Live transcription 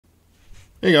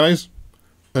Hey guys,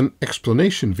 an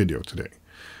explanation video today.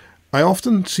 I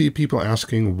often see people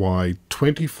asking why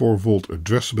 24 volt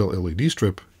addressable LED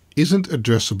strip isn't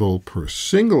addressable per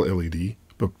single LED,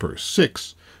 but per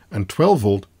 6, and 12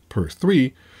 volt per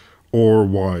 3, or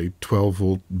why 12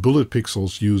 volt bullet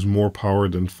pixels use more power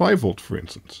than 5 volt, for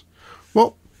instance.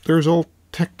 Well, there's all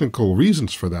technical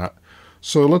reasons for that,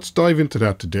 so let's dive into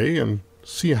that today and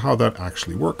see how that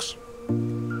actually works.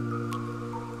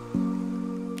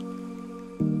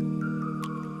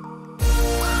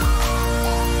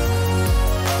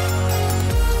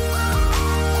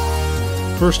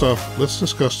 First off, let's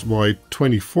discuss why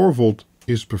 24 volt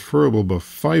is preferable above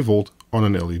 5 volt on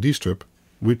an LED strip,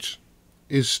 which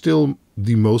is still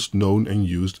the most known and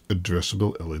used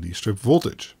addressable LED strip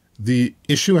voltage. The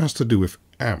issue has to do with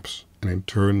amps, and in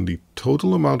turn the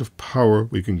total amount of power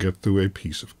we can get through a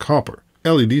piece of copper.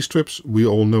 LED strips, we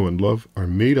all know and love, are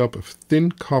made up of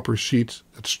thin copper sheets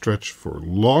that stretch for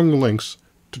long lengths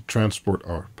to transport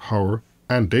our power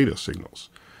and data signals.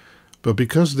 But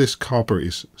because this copper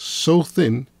is so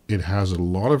thin, it has a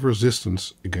lot of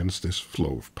resistance against this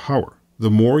flow of power.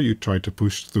 The more you try to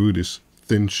push through this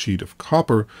thin sheet of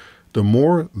copper, the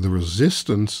more the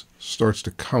resistance starts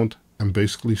to count and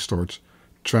basically starts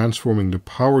transforming the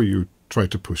power you try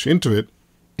to push into it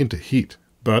into heat.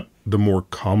 But the more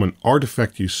common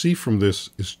artifact you see from this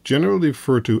is generally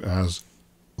referred to as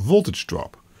voltage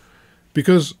drop.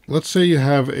 Because let's say you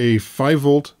have a 5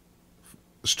 volt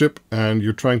strip and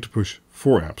you're trying to push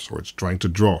 4 amps, or it's trying to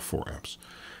draw 4 amps.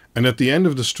 And at the end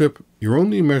of the strip, you're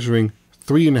only measuring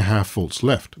 3.5 volts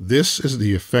left. This is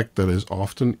the effect that is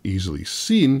often easily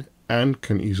seen and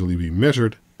can easily be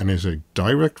measured, and is a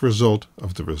direct result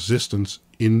of the resistance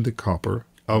in the copper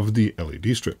of the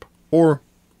LED strip, or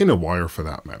in a wire for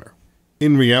that matter.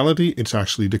 In reality, it's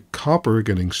actually the copper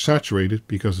getting saturated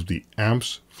because of the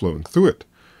amps flowing through it.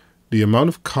 The amount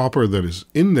of copper that is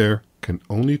in there can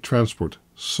only transport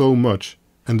so much,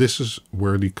 and this is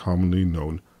where the commonly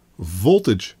known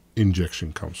voltage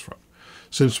injection comes from,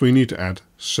 since we need to add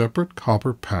separate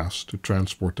copper paths to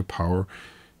transport the power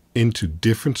into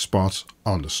different spots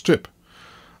on the strip.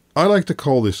 I like to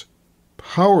call this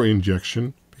power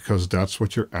injection because that's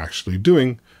what you're actually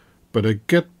doing, but I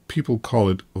get people call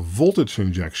it voltage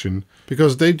injection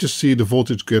because they just see the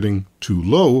voltage getting too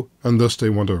low and thus they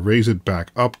want to raise it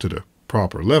back up to the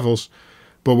proper levels.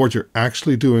 But what you're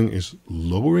actually doing is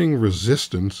lowering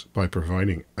resistance by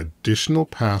providing additional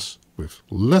paths with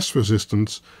less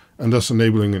resistance and thus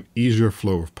enabling an easier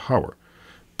flow of power.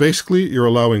 Basically, you're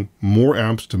allowing more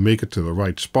amps to make it to the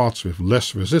right spots with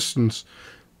less resistance,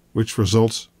 which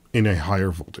results in a higher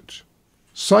voltage.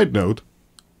 Side note,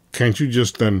 can't you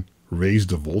just then raise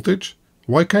the voltage?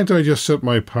 Why can't I just set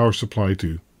my power supply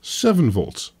to 7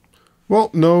 volts?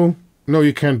 Well, no,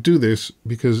 you can't do this,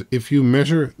 because if you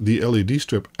measure the LED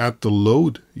strip at the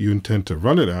load you intend to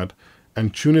run it at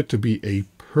and tune it to be a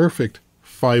perfect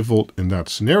 5 volt in that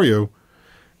scenario,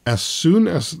 as soon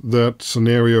as that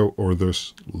scenario or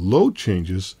this load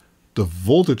changes, the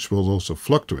voltage will also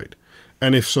fluctuate.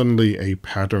 And if suddenly a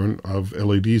pattern of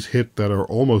LEDs hit that are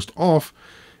almost off,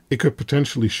 it could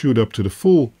potentially shoot up to the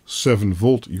full 7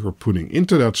 volt you're putting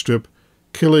into that strip,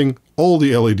 killing all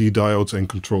the LED diodes and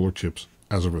controller chips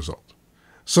as a result.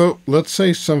 So let's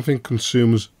say something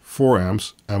consumes 4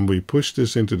 amps and we push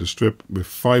this into the strip with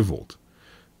 5 volt.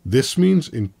 This means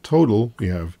in total we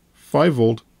have 5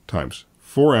 volt times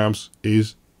 4 amps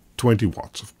is 20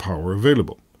 watts of power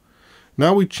available.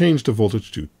 Now we change the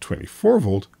voltage to 24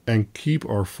 volt and keep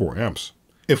our 4 amps.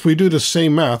 If we do the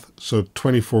same math, so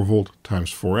 24 volt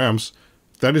times 4 amps,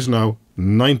 that is now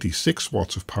 96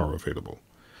 watts of power available.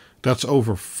 That's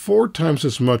over 4 times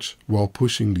as much while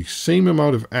pushing the same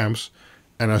amount of amps,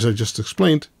 and as I just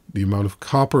explained, the amount of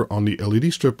copper on the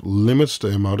LED strip limits the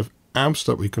amount of amps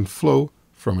that we can flow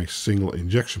from a single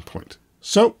injection point.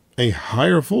 So a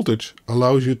higher voltage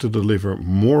allows you to deliver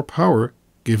more power,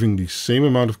 giving the same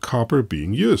amount of copper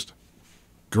being used.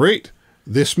 Great!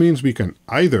 This means we can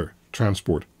either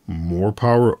transport more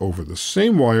power over the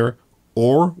same wire,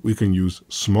 or we can use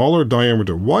smaller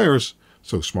diameter wires,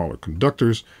 so smaller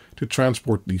conductors, to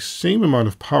transport the same amount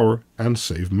of power and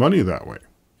save money that way.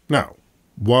 Now,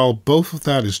 while both of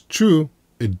that is true,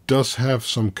 it does have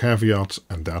some caveats,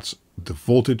 and that's the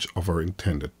voltage of our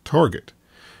intended target.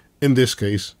 In this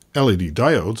case, LED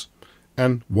diodes,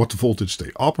 and what voltage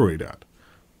they operate at.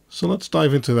 So let's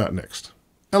dive into that next.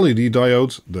 LED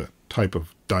diodes, the type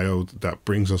of diode that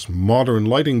brings us modern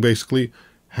lighting basically,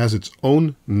 has its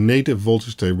own native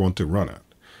voltage they want to run at.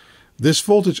 This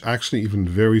voltage actually even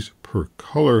varies per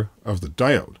color of the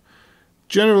diode.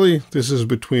 Generally, this is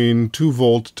between 2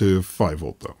 volt to 5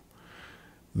 volt though.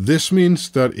 This means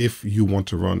that if you want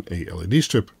to run a LED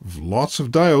strip with lots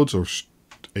of diodes or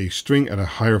a string at a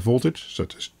higher voltage,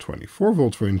 such as 24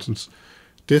 volts for instance,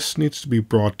 this needs to be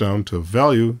brought down to a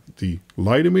value the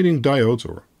light emitting diodes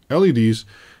or LEDs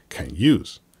can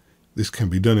use. This can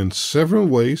be done in several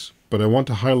ways, but I want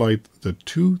to highlight the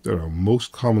two that are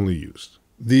most commonly used.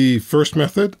 The first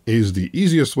method is the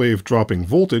easiest way of dropping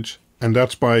voltage, and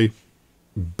that's by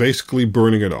basically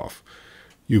burning it off.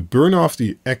 You burn off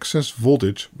the excess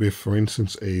voltage with, for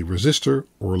instance, a resistor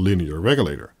or linear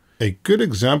regulator. A good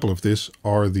example of this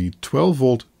are the 12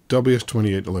 volt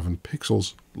WS2811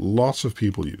 pixels lots of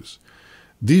people use.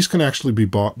 These can actually be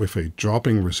bought with a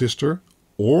dropping resistor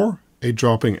or a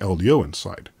dropping LDO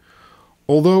inside.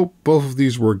 Although both of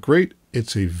these work great,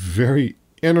 it's a very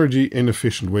energy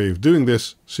inefficient way of doing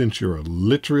this, since you're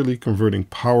literally converting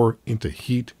power into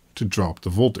heat to drop the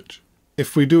voltage.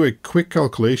 If we do a quick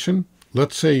calculation,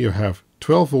 let's say you have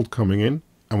 12 volt coming in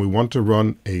and we want to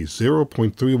run a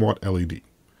 0.3 watt LED.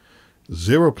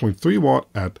 0.3 watt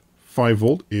at 5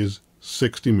 volt is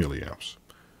 60 milliamps.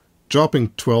 Dropping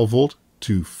 12 volt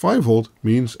to 5 volt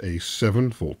means a 7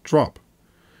 volt drop.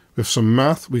 With some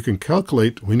math we can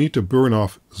calculate we need to burn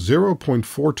off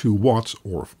 0.42 watts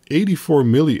or 84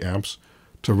 milliamps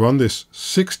to run this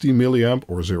 60 milliamp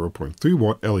or 0.3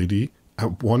 watt LED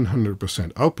at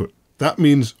 100% output. That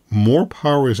means more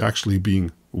power is actually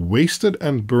being wasted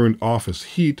and burned off as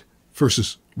heat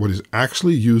versus what is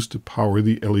actually used to power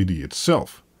the LED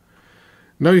itself.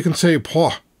 Now you can say,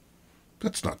 "Paw,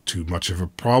 that's not too much of a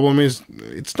problem,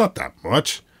 it's not that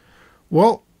much."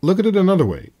 Well, look at it another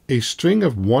way. A string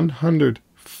of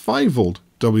 105 volt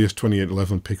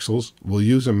WS2811 pixels will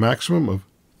use a maximum of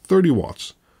 30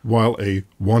 watts, while a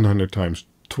 100 times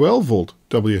 12 volt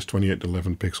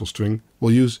WS2811 pixel string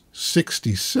will use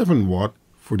 67 watt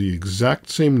for the exact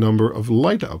same number of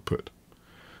light output.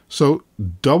 So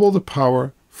double the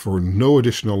power for no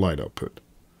additional light output.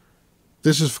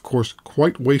 This is of course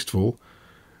quite wasteful,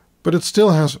 but it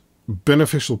still has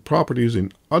beneficial properties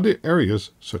in other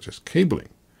areas such as cabling.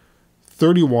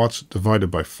 30 watts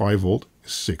divided by 5 volt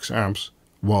is 6 amps,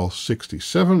 while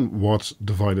 67 watts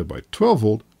divided by 12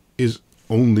 volt is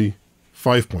only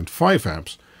 5.5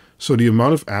 amps, so the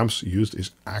amount of amps used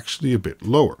is actually a bit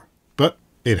lower. But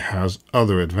it has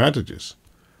other advantages.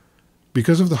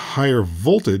 Because of the higher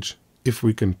voltage, if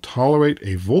we can tolerate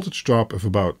a voltage drop of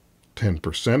about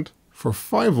 10%, for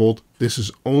 5 volt this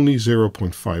is only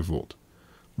 0.5 volt,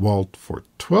 while for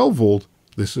 12 volt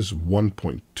this is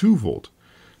 1.2 volt.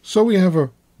 So we have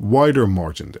a wider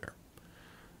margin there.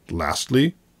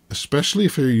 Lastly, especially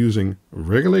if you're using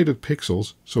regulated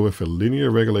pixels, so with a linear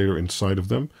regulator inside of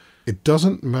them, it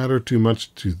doesn't matter too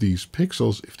much to these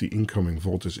pixels if the incoming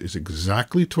voltage is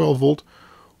exactly 12 volt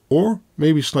or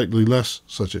maybe slightly less,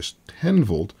 such as 10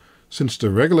 volt, since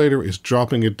the regulator is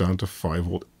dropping it down to 5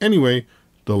 volt anyway,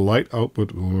 the light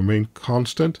output will remain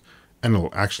constant and it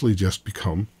will actually just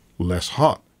become less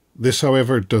hot. This,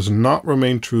 however, does not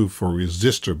remain true for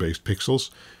resistor-based pixels,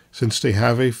 since they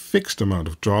have a fixed amount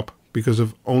of drop because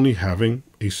of only having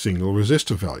a single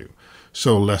resistor value.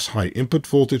 So less high input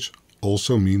voltage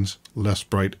also means less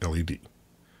bright LED.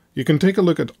 You can take a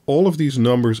look at all of these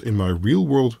numbers in my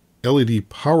real-world LED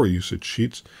power usage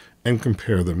sheets and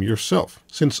compare them yourself.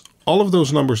 Since all of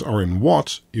those numbers are in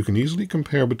watts, you can easily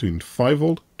compare between 5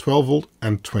 volt, 12 volt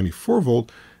and 24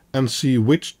 volt and see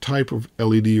which type of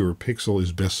LED or pixel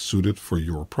is best suited for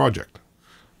your project.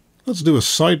 Let's do a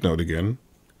side note again.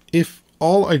 If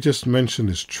all I just mentioned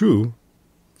is true,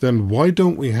 then why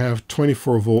don't we have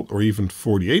 24 volt or even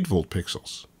 48 volt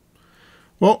pixels?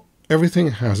 Well,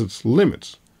 everything has its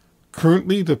limits.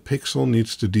 Currently, the pixel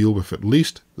needs to deal with at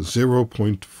least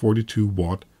 0.42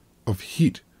 watt of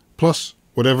heat, plus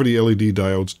whatever the LED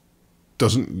diodes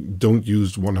don't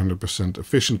use 100%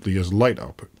 efficiently as light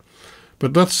output.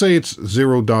 But let's say it's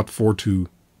 0.42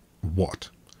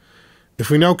 watt. If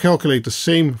we now calculate the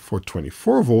same for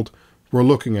 24 volt, we're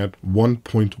looking at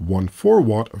 1.14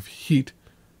 watt of heat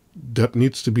that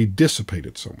needs to be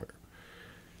dissipated somewhere.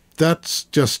 That's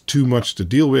just too much to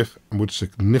deal with and would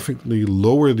significantly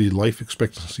lower the life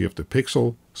expectancy of the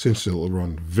pixel, since it'll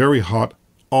run very hot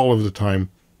all of the time,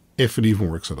 if it even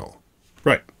works at all.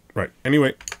 Right.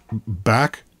 Anyway,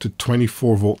 back to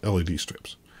 24 volt LED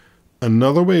strips.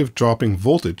 Another way of dropping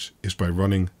voltage is by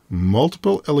running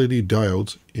multiple LED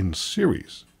diodes in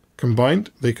series.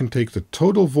 Combined, they can take the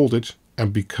total voltage,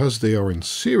 and because they are in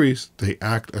series, they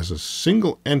act as a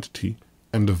single entity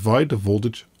and divide the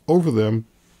voltage over them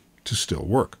to still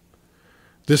work.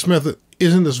 This method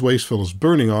isn't as wasteful as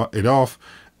burning it off,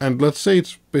 and let's say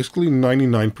it's basically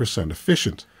 99%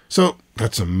 efficient. So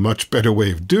that's a much better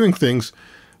way of doing things,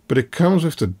 but it comes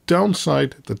with the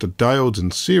downside that the diodes in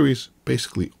series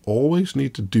basically always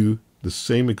need to do the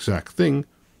same exact thing,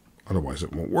 otherwise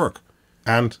it won't work.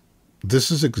 And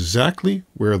this is exactly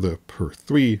where the per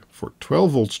 3 for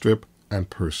 12 volt strip and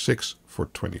per 6 for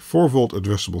 24 volt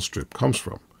addressable strip comes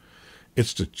from.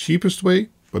 It's the cheapest way,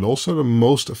 but also the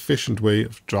most efficient way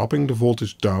of dropping the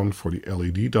voltage down for the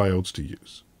LED diodes to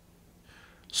use.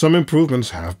 Some improvements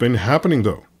have been happening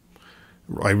though.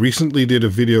 I recently did a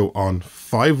video on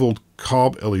 5 volt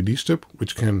cob LED strip,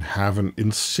 which can have an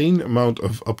insane amount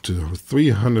of up to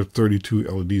 332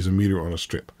 LEDs a meter on a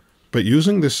strip. But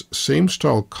using this same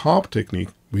style cob technique,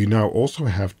 we now also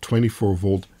have 24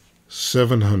 volt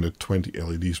 720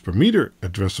 LEDs per meter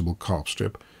addressable cob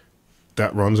strip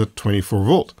that runs at 24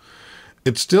 volt.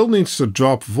 It still needs to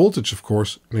drop voltage, of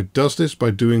course, and it does this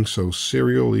by doing so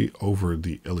serially over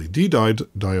the LED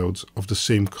diodes of the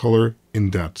same color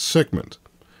in that segment.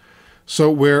 So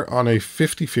where on a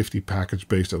 50-50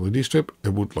 package-based LED strip, it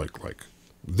would look like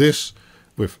this,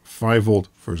 with 5 volt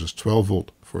versus 12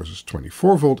 volt versus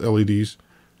 24 volt LEDs.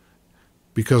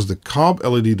 Because the cob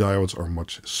LED diodes are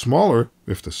much smaller,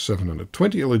 with the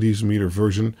 720 LEDs meter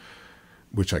version,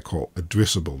 which I call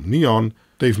addressable neon,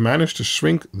 they've managed to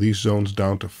shrink these zones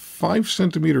down to 5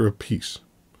 cm apiece.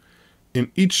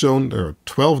 In each zone there are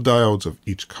 12 diodes of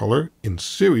each color in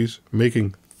series,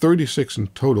 making 36 in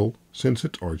total since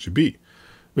it's RGB.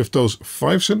 With those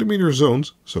 5 cm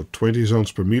zones, so 20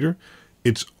 zones per meter,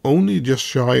 it's only just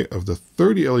shy of the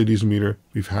 30 LEDs meter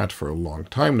we've had for a long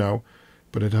time now,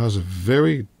 but it has a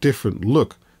very different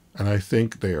look, and I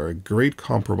think they are a great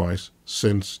compromise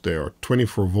since they are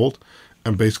 24 volt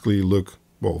and basically look,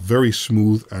 well, very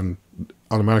smooth and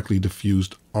automatically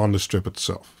diffused on the strip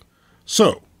itself.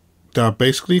 So that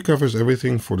basically covers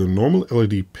everything for the normal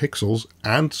LED pixels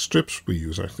and strips we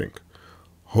use, I think.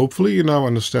 Hopefully you now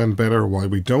understand better why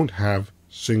we don't have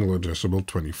single addressable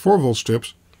 24 volt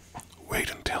strips. Wait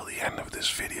until the end of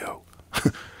this video.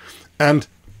 And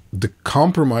the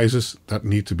compromises that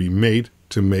need to be made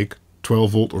to make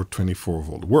 12 volt or 24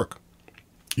 volt work.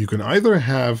 You can either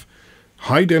have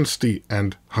high density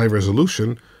and high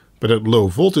resolution, but at low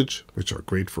voltage, which are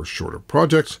great for shorter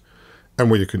projects and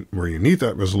where you need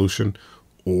that resolution,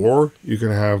 or you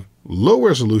can have low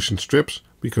resolution strips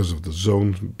because of the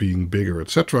zones being bigger,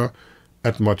 etc.,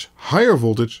 at much higher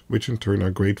voltage, which in turn are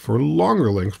great for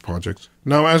longer length projects.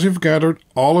 Now, as you've gathered,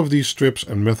 all of these strips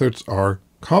and methods are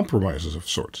compromises of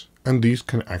sorts, and these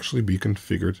can actually be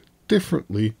configured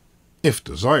differently if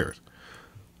desired.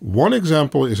 One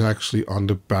example is actually on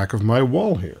the back of my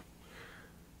wall here.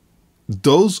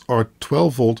 Those are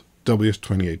 12 volt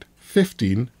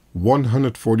WS2815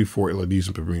 144 LEDs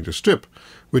per meter strip,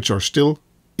 which are still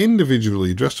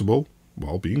individually addressable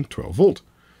while being 12 volt.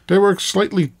 They work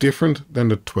slightly different than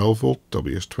the 12 volt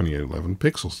WS2811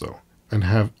 pixels though, and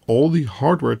have all the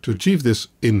hardware to achieve this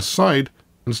inside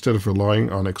instead of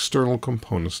relying on external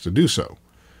components to do so.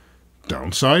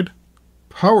 Downside: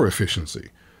 power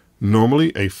efficiency.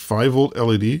 Normally a 5 volt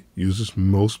LED uses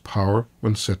most power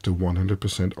when set to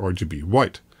 100% RGB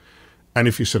white. And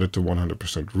if you set it to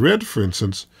 100% red, for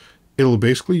instance, it'll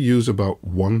basically use about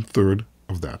 1/3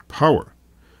 of that power.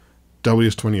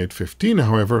 WS2815,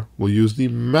 however, will use the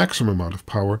maximum amount of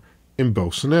power in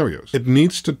both scenarios. It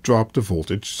needs to drop the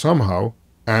voltage somehow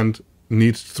and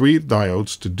needs 3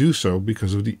 diodes to do so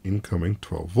because of the incoming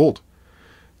 12 volt.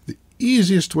 The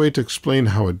easiest way to explain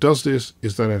how it does this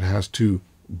is that it has 2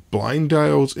 blind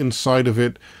diodes inside of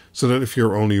it, so that if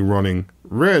you're only running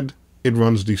red, it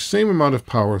runs the same amount of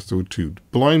power through 2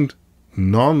 blind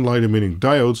non-light emitting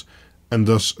diodes and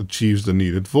thus achieves the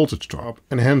needed voltage drop,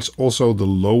 and hence also the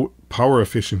low power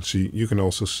efficiency you can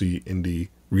also see in the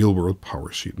real-world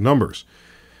power sheet numbers.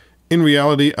 In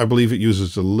reality, I believe it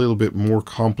uses a little bit more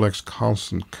complex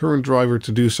constant current driver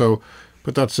to do so,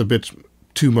 but that's a bit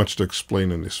too much to explain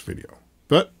in this video.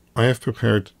 But I have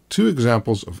prepared 2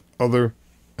 examples of other,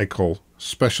 I call,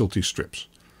 specialty strips.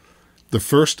 The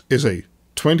first is a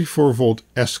 24 volt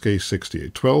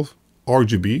SK6812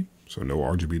 RGB, so no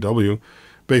RGBW,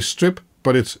 based strip,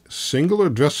 but it's single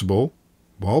addressable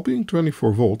while being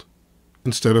 24 volt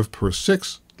instead of per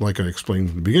 6 like I explained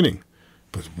in the beginning.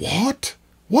 But what?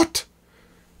 What?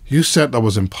 You said that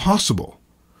was impossible.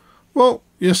 Well,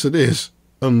 yes it is,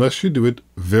 unless you do it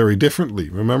very differently.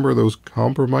 Remember those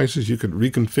compromises you could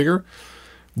reconfigure?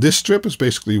 This strip is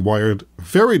basically wired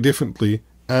very differently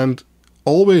and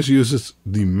always uses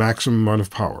the maximum amount of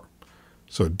power.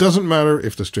 So it doesn't matter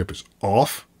if the strip is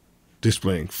off,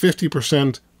 displaying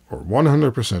 50% or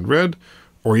 100% red,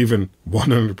 or even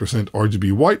 100%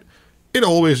 RGB white, it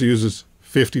always uses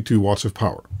 52 watts of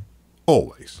power.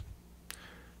 Always.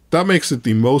 That makes it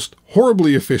the most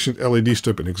horribly efficient LED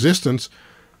strip in existence,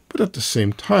 but at the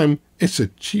same time, it's a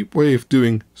cheap way of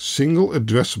doing single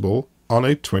addressable on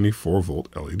a 24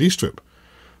 volt LED strip.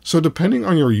 So depending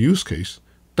on your use case,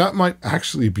 that might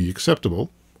actually be acceptable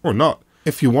or not.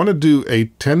 If you want to do a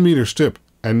 10 meter strip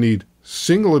and need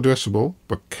single addressable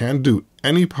but can't do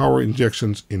any power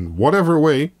injections in whatever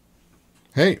way,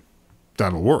 hey,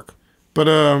 that'll work.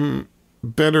 But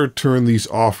better turn these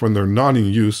off when they're not in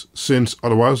use, since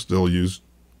otherwise they'll use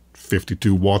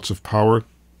 52 watts of power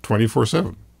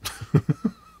 24/7.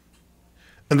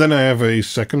 And then I have a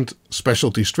second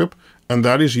specialty strip, and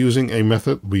that is using a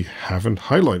method we haven't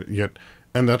highlighted yet,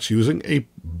 and that's using a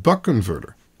buck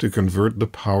converter to convert the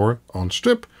power on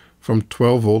strip from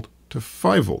 12 volt to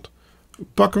 5 volt.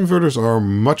 Buck converters are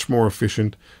much more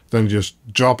efficient than just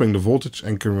dropping the voltage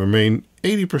and can remain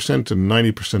 80% to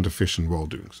 90% efficient while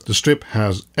doing so. The strip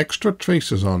has extra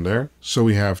traces on there, so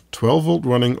we have 12 volt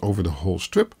running over the whole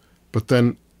strip, but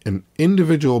then an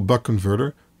individual buck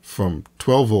converter from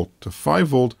 12 volt to 5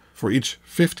 volt for each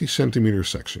 50 centimeter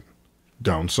section.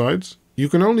 Downsides, you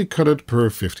can only cut it per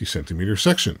 50 centimeter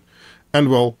section. And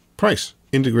well, price.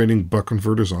 Integrating buck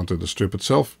converters onto the strip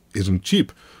itself isn't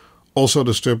cheap. Also,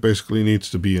 the strip basically needs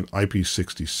to be an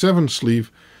IP67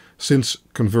 sleeve, since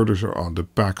converters are on the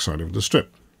back side of the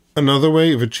strip. Another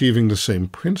way of achieving the same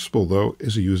principle though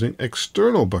is using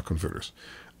external buck converters,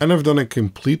 and I've done a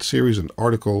complete series and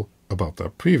article about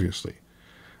that previously.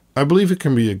 I believe it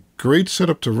can be a great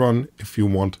setup to run if you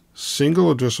want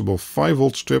single addressable 5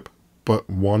 volt strip but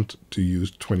want to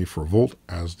use 24 volt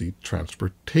as the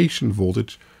transportation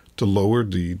voltage to lower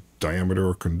the diameter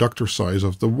or conductor size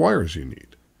of the wires you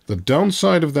need. The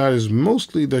downside of that is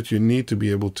mostly that you need to be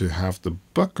able to have the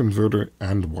buck converter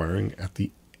and wiring at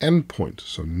the end point,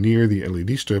 so near the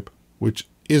LED strip, which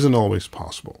isn't always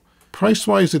possible.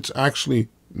 Price-wise, it's actually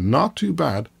not too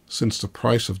bad, since the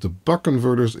price of the buck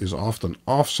converters is often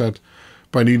offset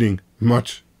by needing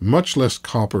much less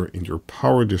copper in your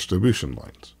power distribution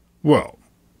lines. Well,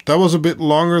 that was a bit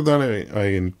longer than I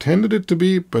intended it to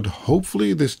be, but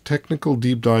hopefully this technical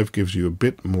deep dive gives you a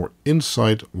bit more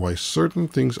insight why certain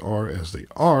things are as they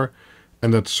are,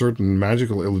 and that certain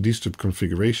magical LED strip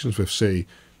configurations with, say,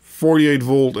 48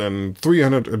 volt and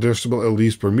 300 addressable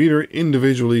LEDs per meter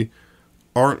individually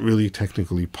aren't really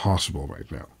technically possible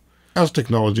right now. As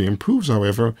technology improves,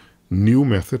 however, new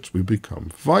methods will become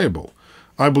viable.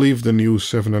 I believe the new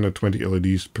 720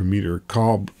 LEDs per meter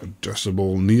cob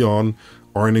addressable neon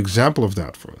are an example of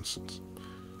that, for instance.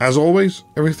 As always,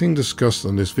 everything discussed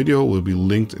in this video will be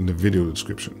linked in the video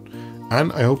description,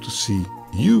 and I hope to see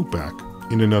you back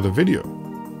in another video.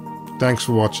 Thanks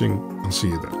for watching, and see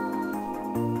you then.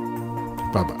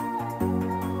 Bye bye.